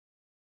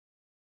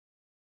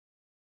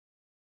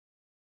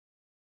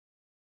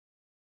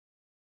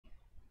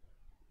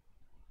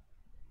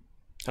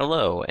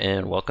Hello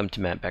and welcome to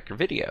Matt Becker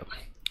Video.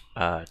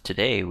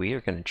 Today we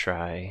are going to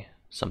try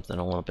something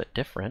a little bit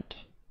different.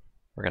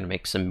 We're going to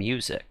make some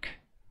music.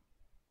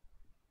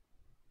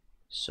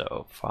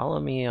 So follow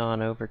me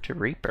on over to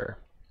Reaper.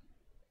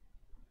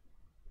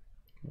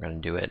 We're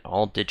going to do it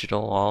all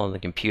digital, all on the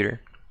computer.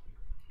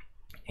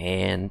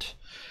 And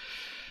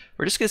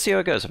we're just going to see how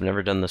it goes. I've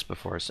never done this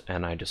before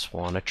and I just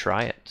want to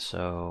try it.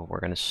 So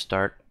we're going to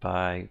start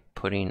by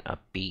putting a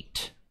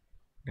beat.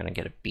 We're going to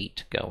get a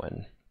beat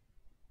going.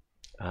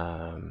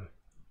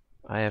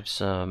 I have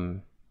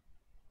some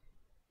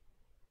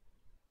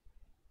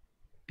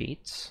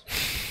beats.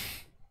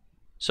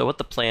 So what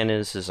the plan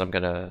is I'm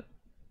gonna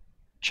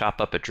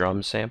chop up a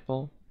drum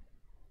sample,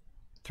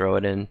 throw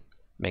it in,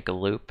 make a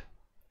loop,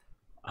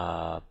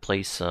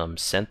 play some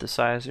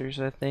synthesizers,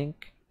 I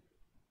think,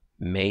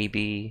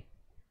 maybe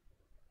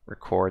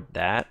record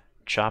that,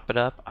 chop it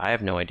up. I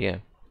have no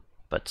idea.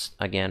 But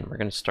again, we're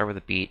gonna start with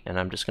a beat and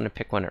I'm just gonna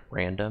pick one at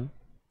random.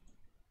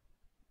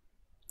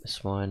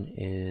 This one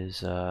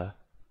is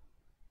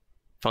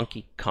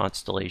Funky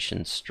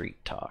Constellation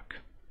Street Talk.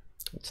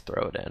 Let's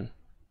throw it in.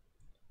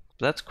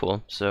 But that's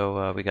cool.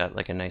 So we got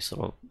like a nice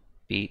little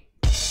beat.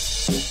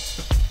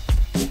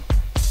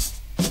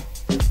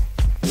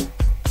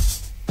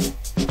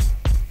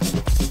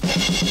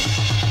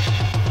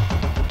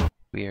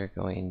 We are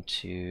going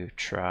to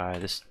try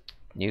this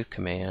new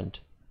command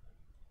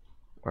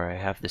where I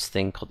have this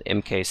thing called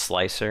MK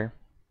Slicer,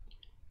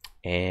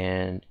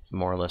 and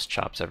more or less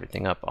chops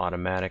everything up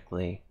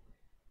automatically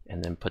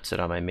and then puts it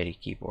on my MIDI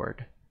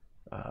keyboard.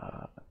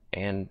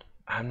 And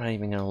I'm not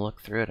even going to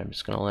look through it, I'm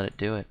just going to let it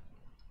do it.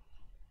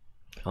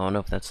 I don't know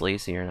if that's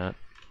lazy or not.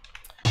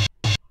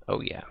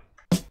 Oh yeah.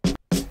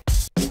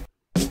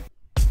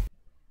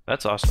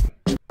 That's awesome.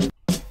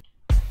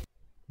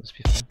 Let's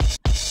be fun.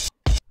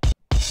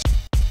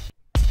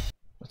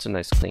 That's a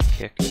nice clean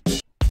kick.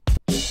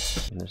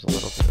 And there's a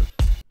little bit of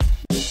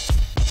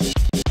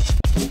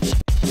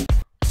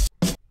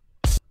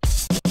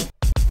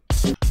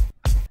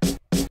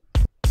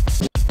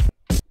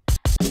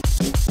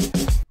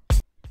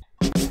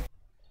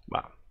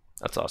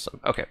That's awesome.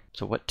 Okay,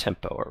 so what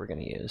tempo are we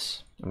going to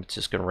use? I'm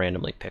just going to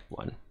randomly pick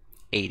one.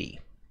 80.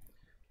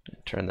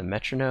 Turn the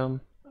metronome.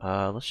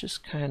 Let's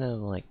just kind of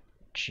like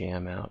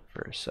jam out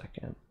for a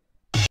second.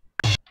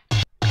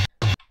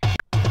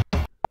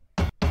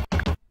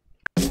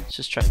 Let's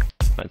just try to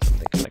find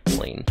something kind of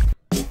clean.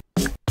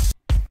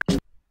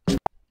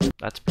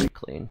 That's pretty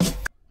clean.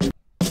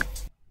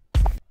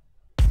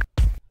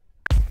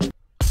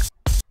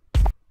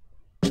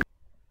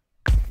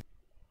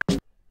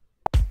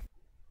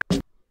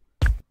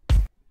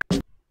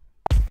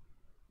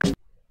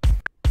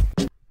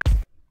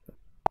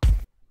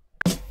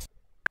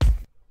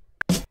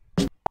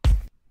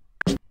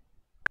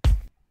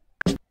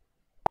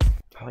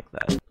 I like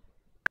that.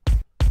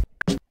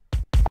 I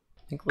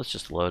think let's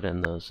just load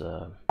in those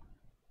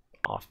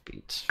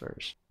offbeats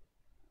first.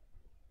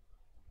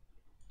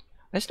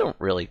 I just don't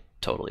really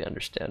totally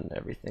understand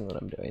everything that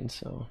I'm doing,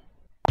 so.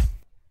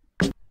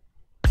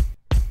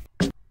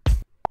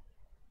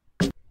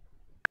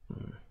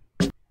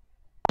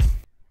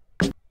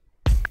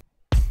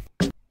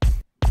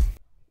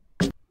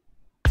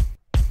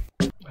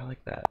 I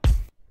like that.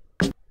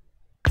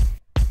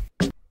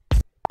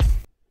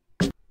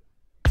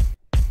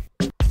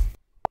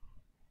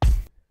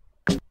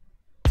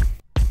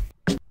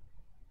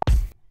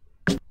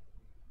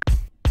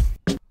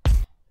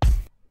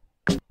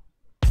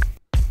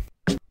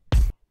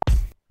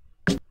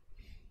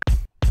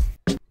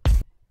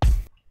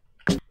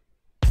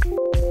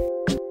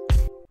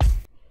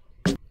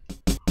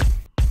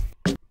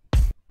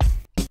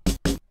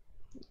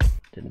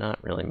 Did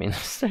not really mean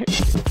this.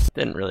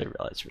 Didn't really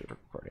realize we were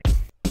recording.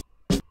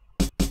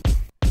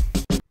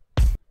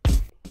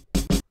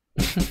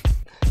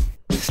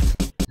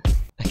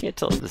 I can't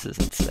tell if this is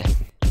insane.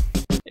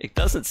 It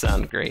doesn't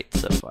sound great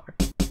so far.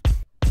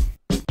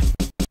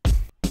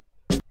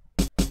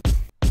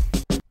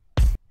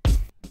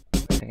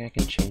 I think I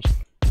can change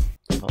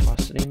the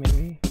velocity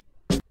maybe.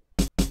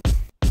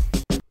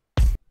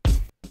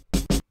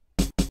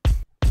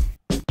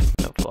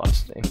 No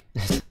velocity.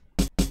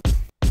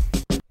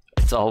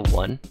 It's all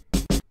one.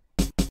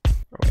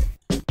 Or wait.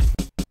 I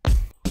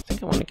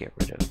think I want to get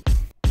rid of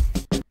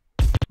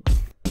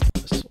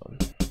this one.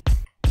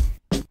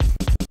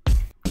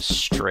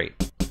 Straight.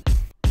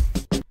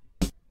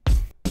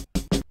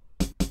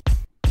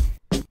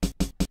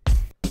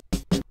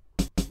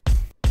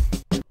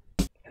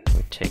 And then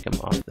we take them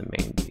off the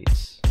main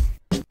beats.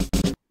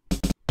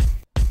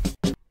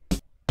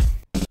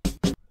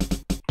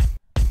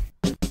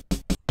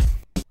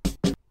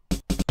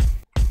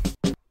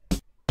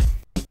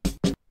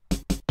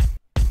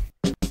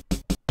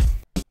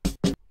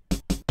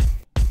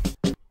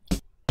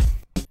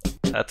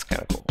 That's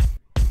kind of cool.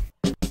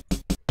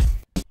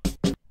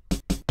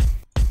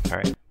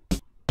 Alright,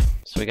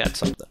 so we got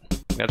something.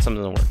 We got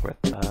something to work with.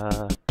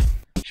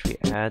 Should we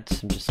add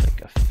some just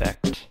like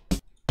effect?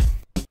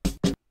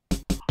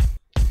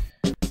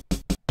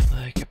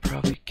 Like,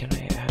 can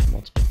I add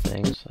multiple things?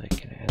 things. So I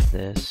can add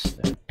this,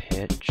 and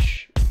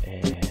pitch,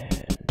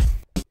 and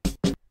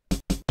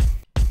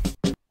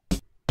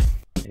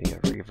maybe a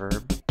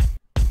reverb.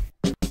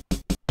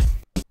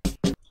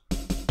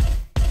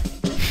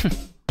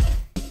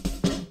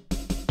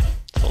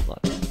 Hold on.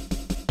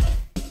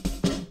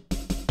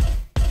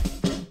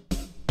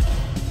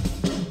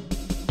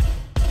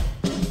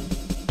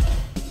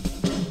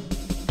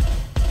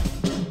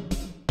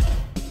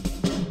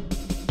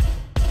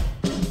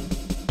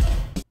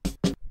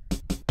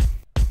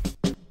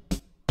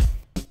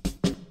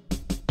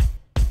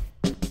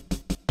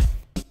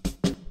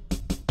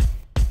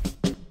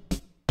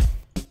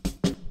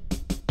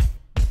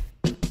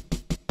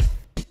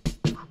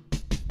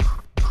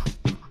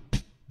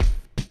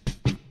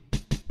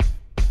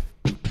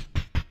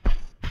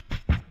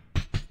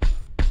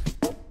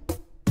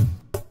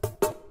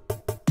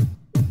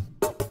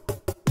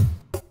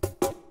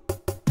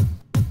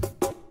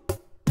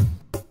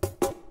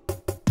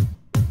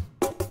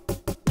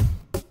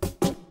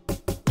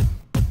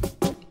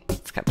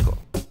 Kind of cool.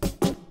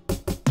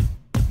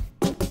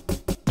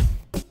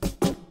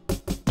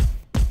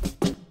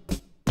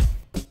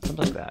 Something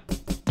like that.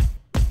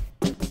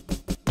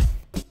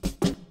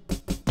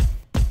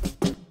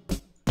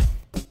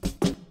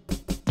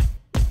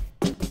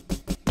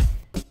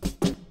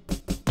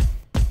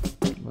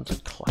 One's a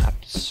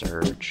clapped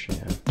surge,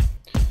 yeah.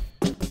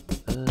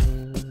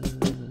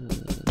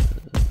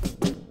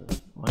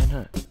 Why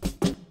not?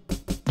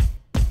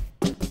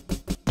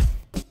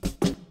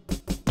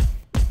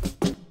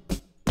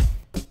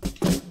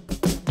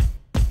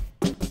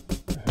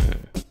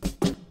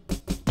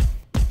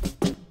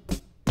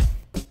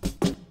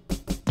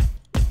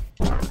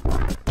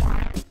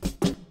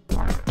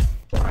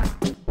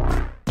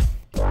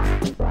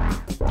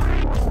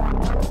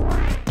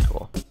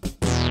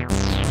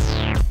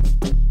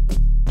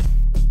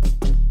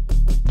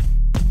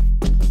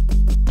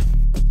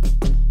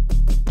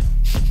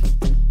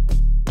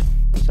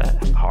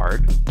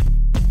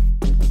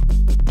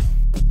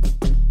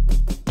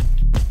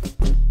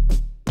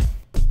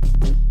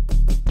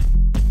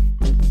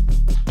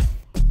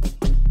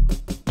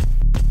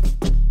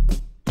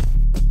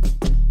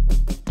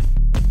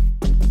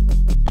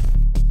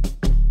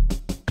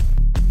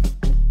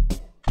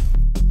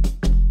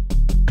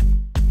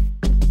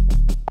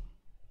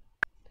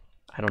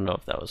 I don't know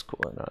if that was cool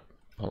or not.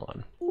 Hold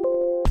on,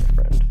 my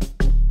friend.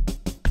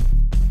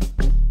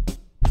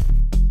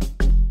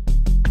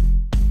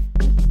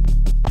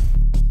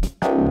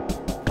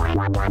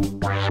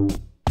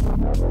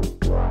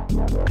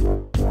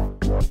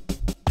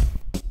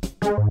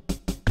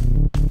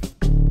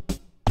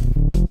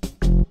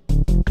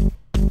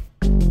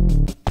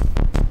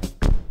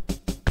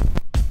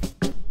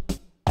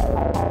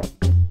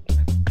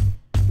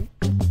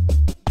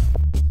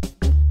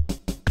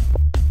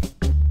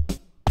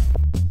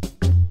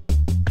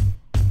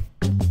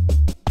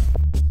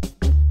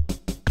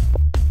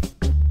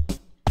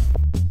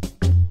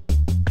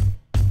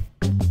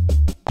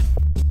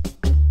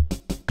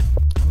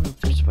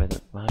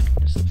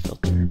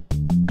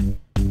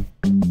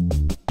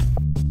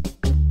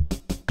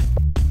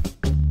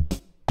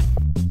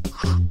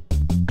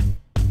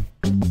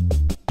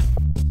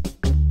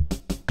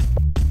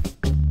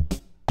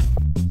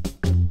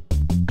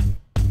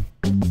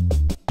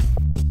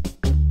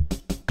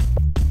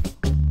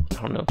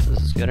 I don't know if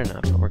this is good or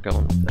not, but we're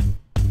going with it.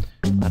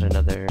 Add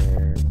another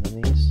one of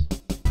these.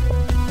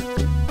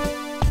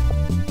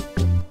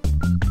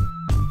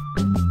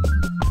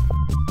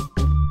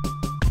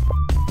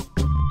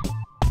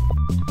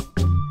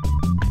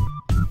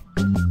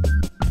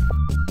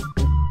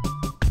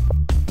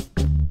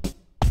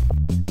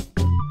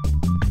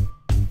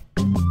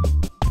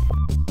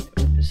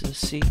 Is this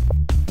C?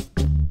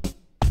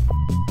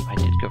 I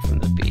did go from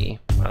the B.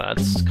 Wow,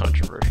 that's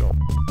controversial.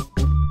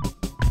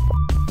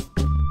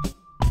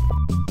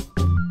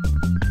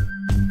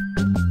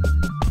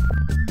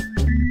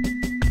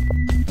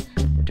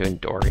 Doing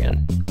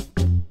Dorian.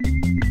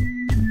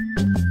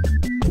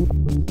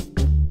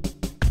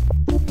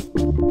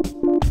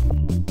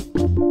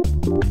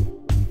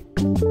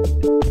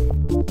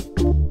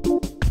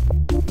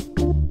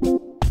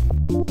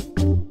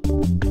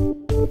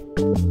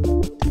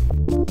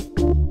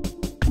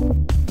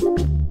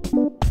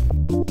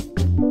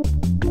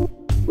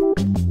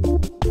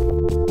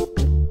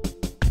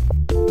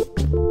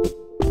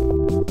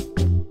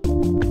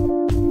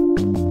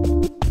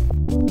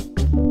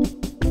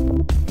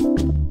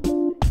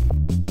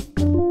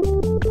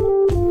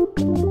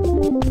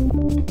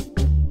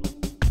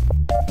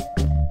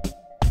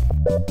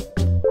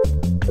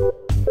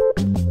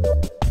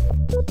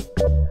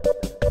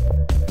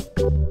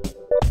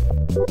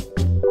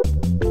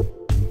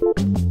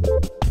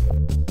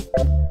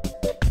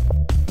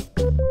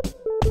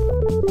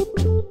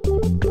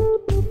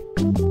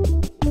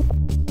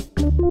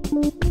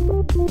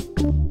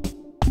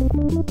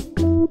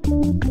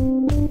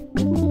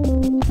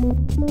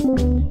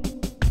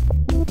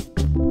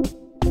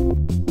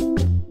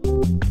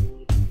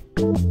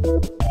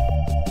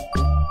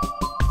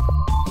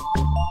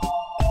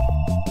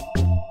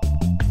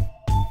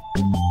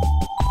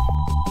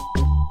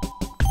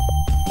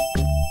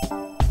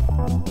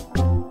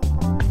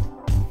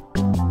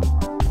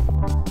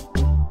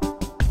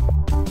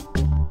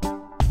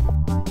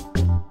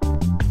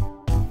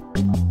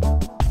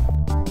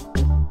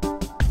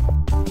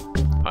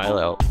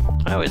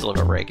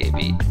 reggae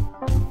beat.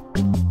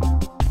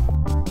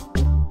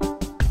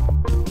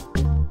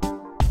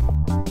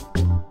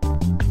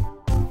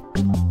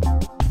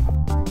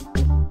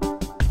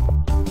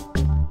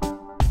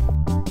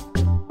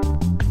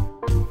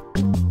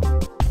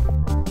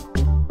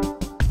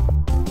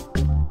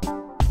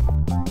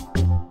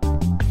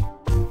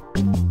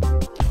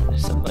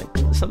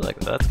 Something like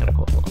that. That's kind of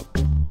cool.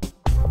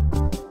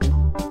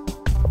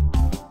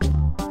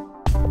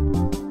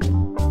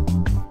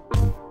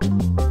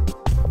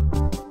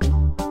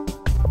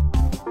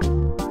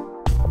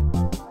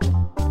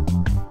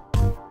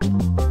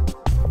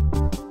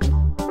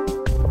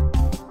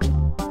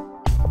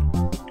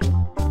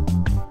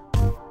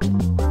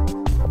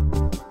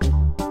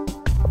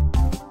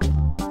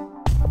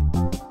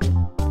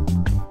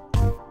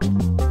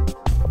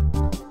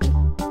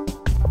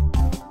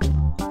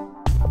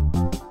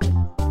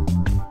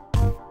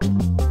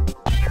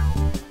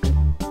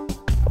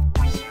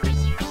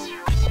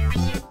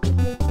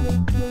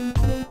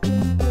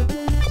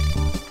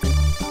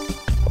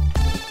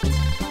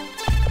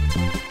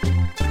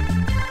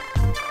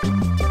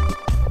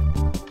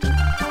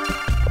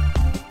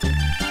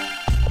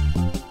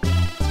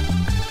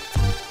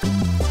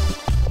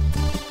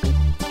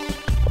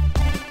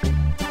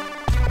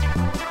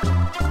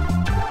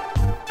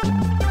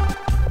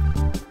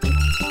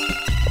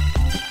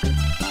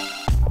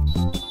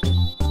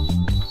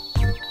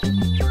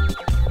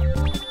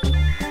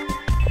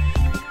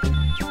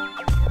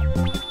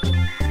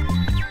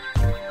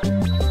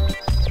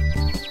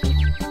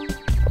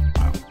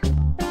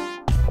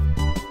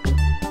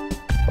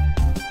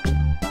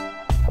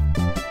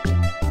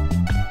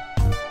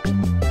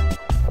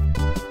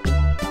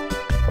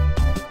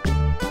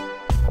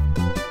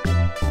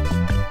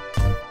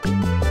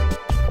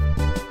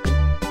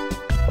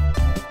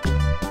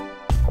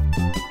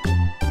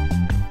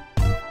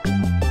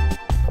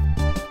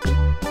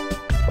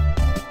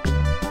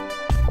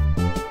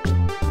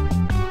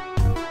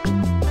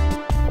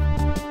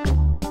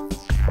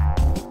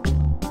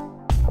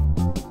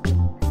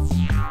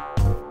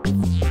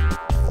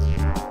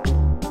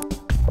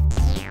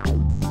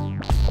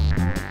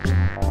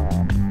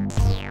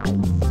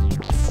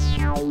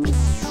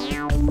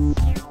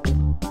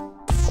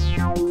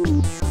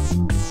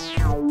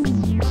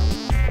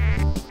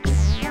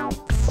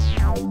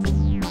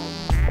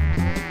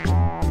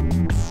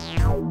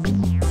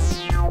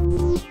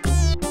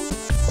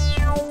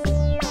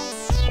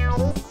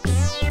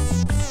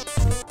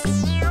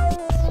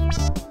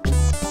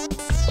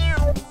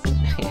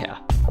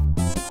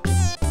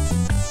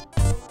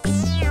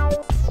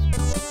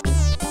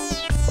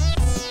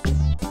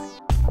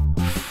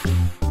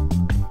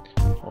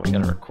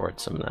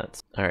 Some of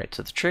that. Alright,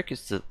 so the trick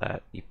is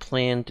that you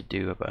plan to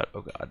do about,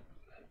 oh god.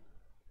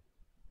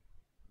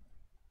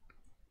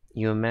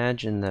 You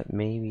imagine that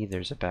maybe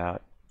there's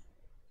about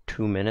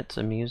 2 minutes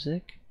of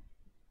music.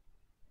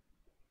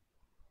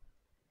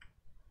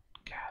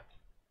 God.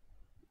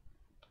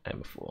 I'm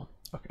a fool.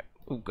 Okay.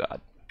 Oh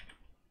god.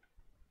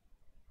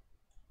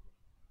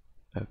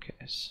 Okay,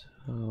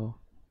 so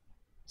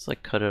let's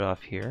like cut it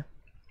off here.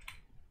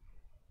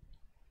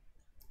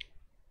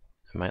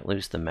 I might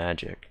lose the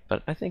magic,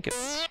 but I think it...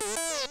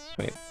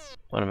 Wait,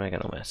 what am I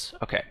gonna miss?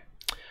 Okay.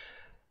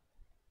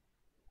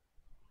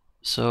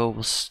 So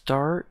we'll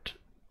start...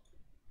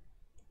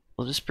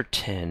 We'll just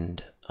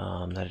pretend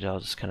that it all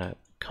just kind of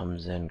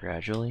comes in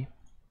gradually.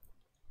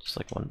 Just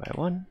like one by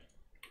one.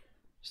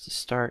 Just to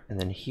start, and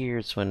then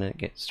here's when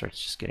it starts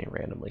just getting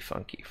randomly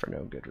funky for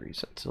no good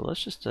reason. So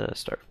let's just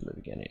start from the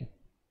beginning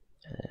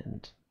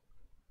and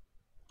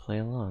play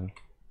along.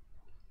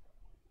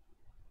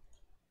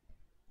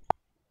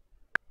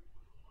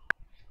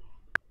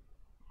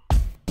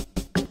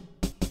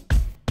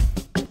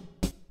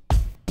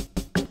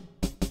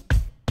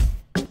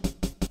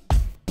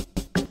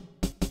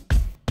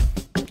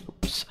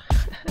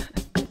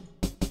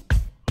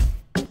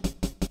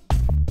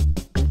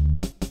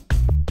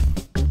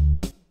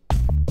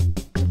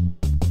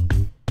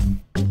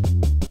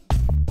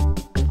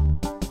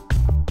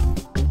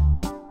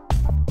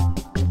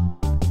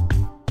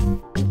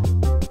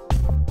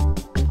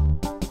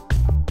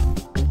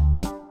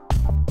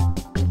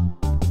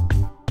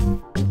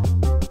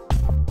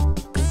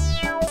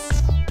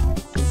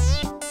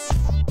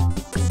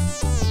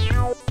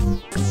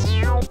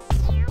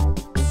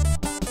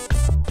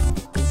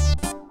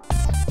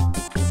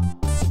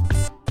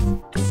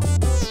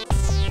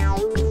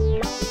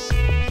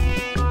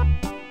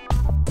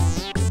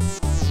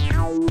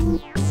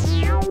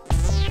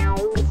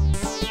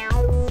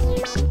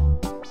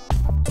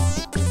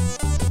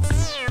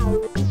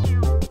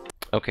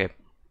 Okay,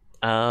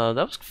 that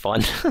was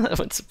fun. That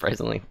went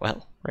surprisingly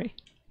well, right?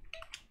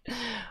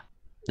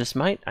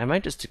 I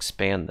might just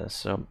expand this.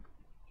 So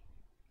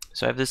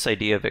I have this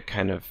idea of it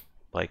kind of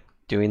like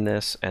doing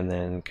this and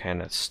then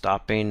kind of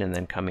stopping and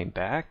then coming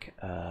back,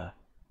 or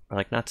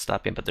like not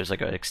stopping, but there's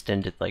like an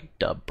extended like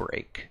dub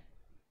break.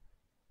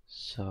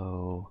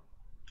 So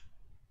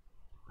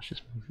let's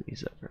just move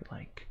these over,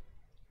 like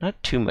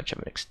not too much of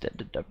an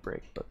extended dub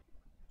break, but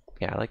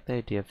Yeah, I like the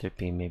idea of there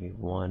being maybe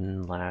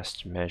one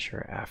last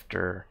measure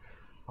after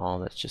all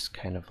that's just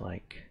kind of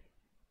like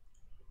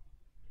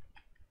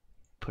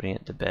putting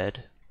it to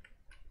bed.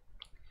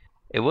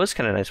 It was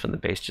kind of nice when the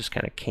bass just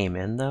kind of came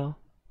in though.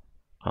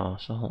 Oh,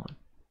 so hold on.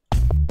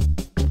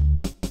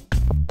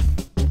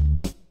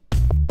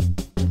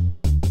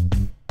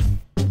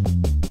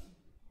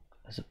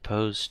 As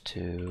opposed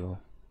to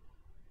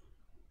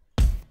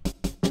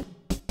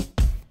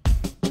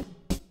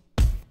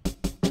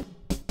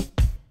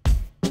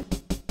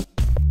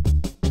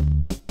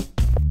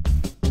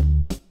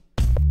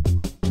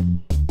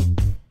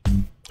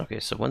okay,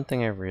 so one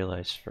thing I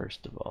realized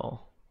first of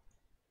all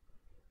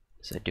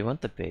is I do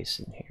want the bass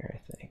in here,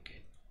 I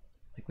think.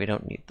 Like, we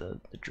don't need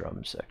the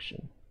drum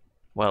section.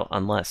 Well,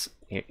 unless,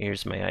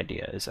 here's my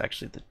idea, is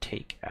actually to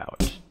take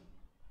out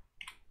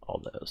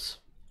all those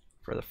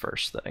for the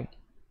first thing.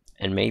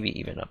 And maybe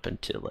even up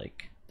into,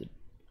 like, the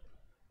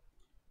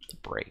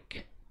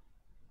break.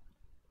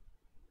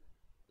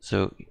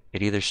 So,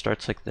 it either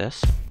starts like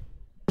this.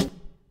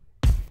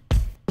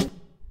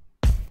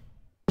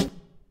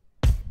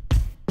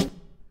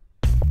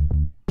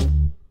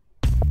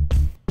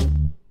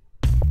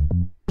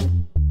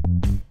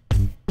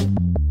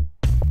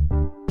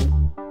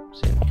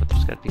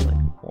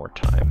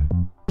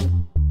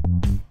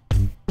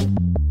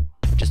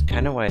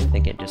 Kind of why I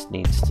think it just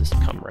needs to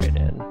come right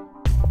in.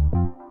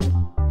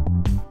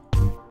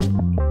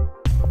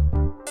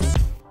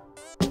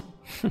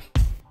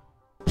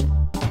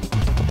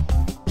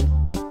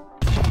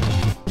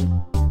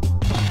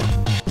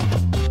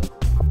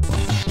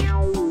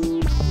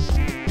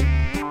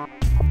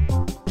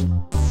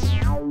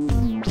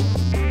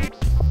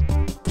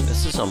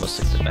 This is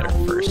almost like the better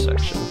first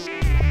section.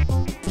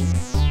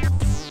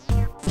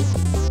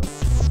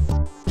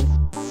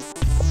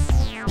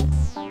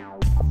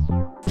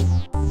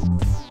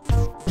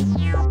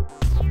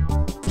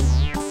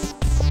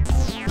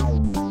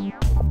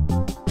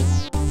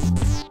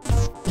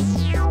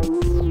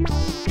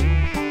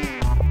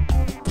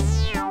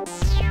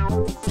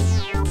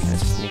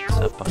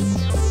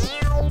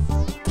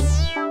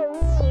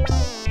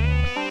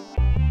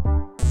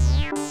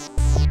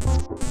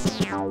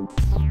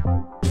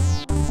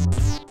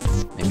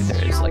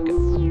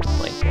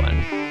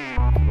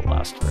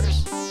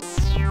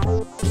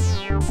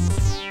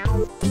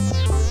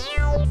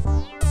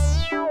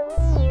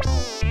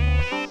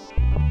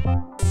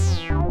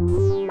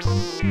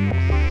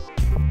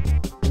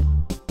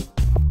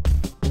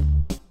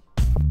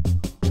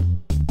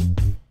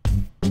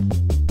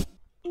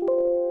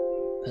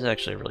 This is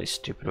actually a really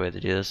stupid way to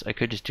do this. I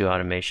could just do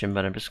automation,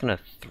 but I'm just going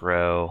to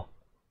throw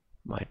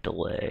my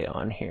delay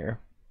on here.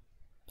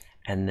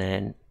 And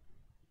then,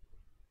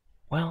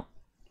 well,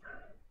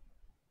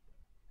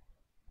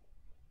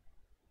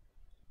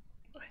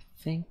 I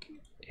think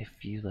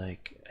if you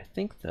like, I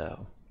think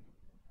though,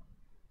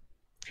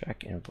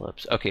 track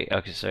envelopes. Okay,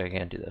 so I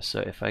can't do this.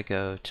 So if I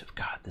go to,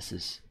 God, this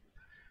is,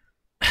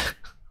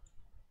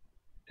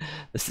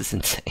 this is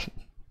insane.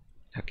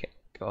 Okay,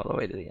 go all the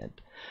way to the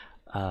end.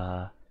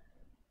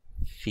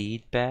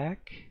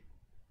 Feedback.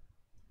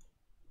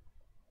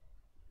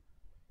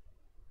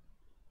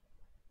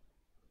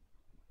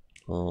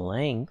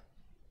 Length.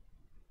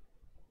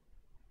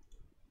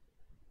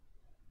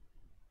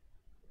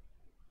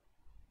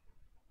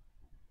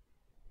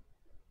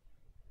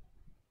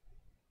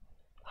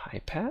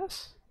 High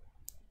pass?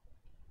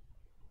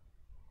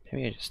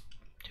 Maybe I just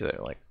do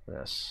it like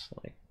this,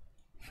 like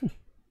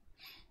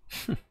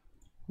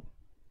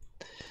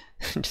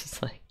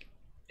just like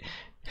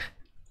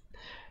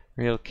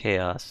real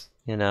chaos,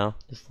 you know?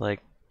 Just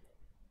like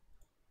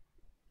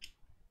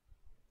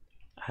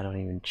I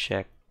don't even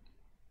check.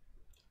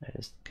 I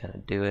just kind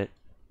of do it.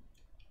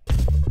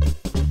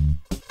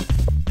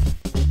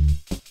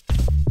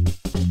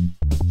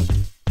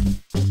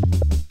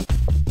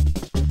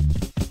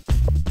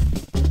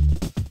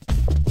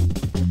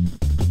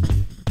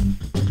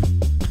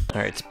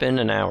 Alright, it's been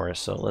an hour,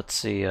 so let's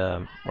see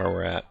where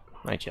we're at.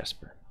 Hi,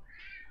 Jesper.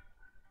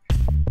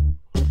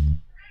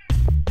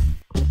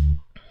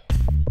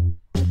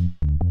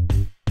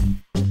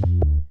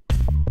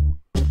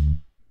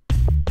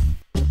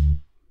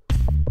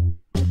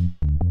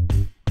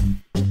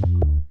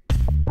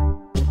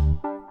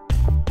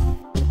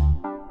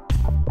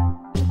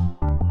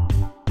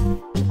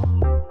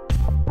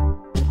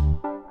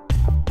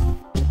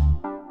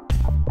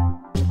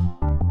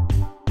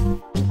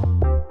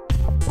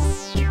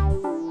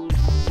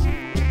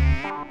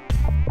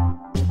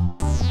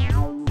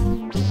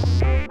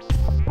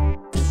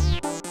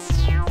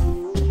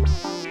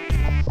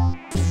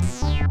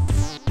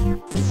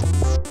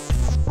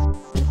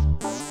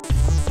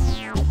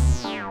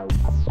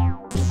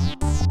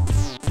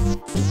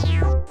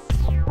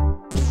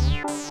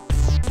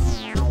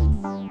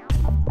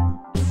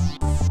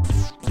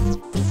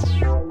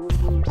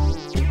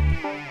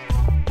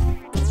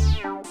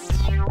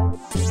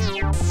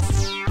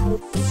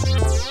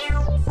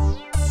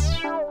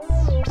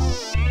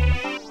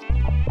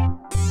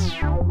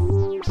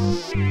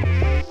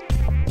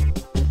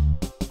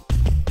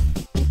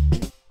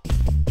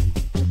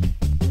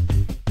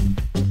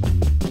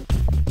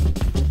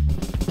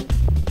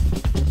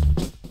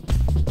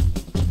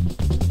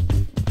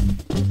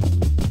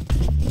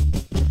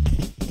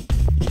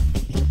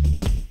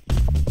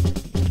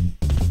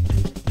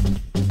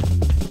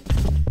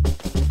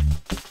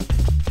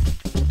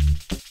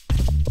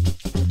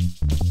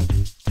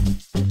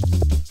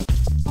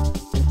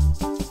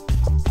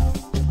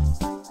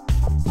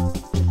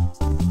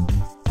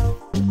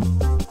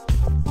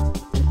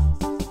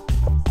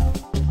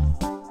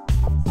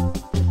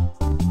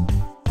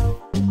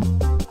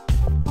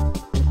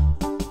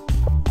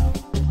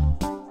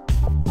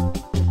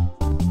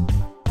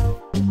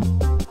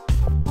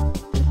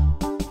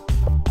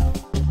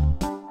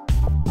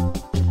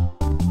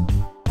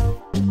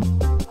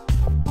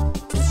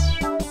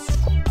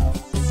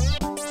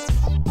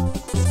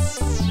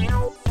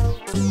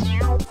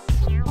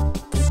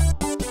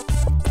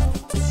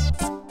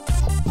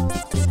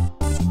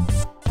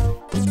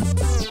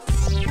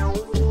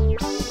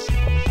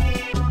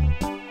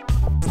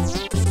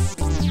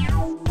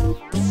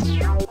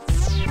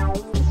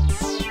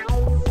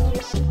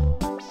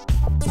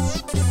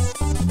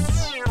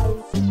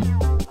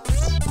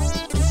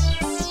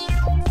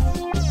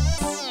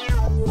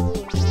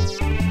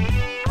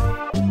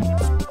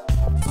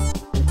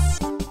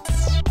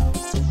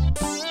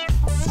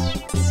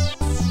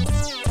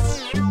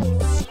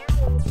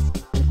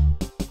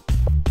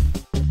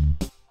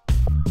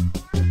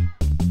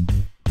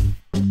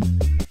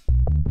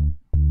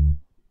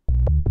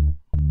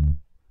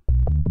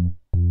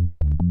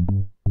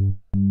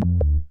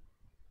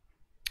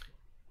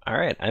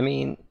 right. I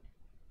mean,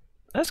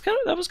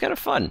 that was kind of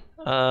fun.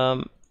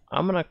 I'm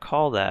gonna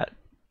call that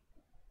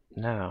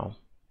now.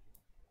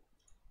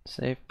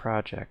 Save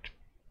project.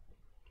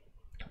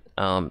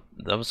 That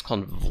was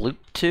called Vloop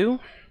 2.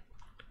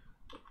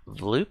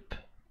 Vloop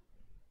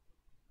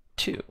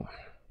 2.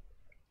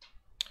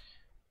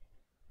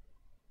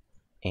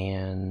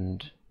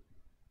 And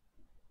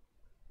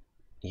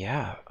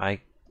yeah, I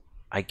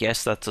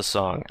guess that's a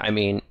song. I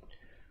mean,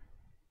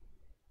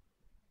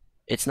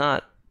 it's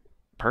not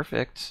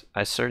perfect.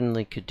 I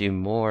certainly could do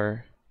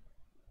more,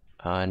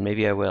 and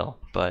maybe I will,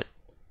 but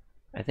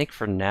I think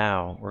for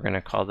now we're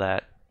gonna call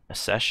that a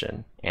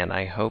session, and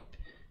I hope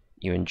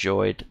you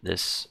enjoyed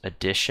this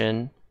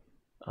edition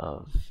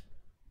of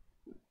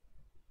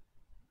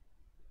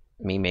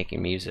me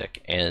making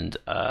music, and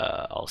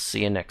I'll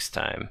see you next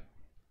time.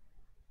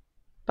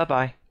 Bye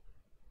bye.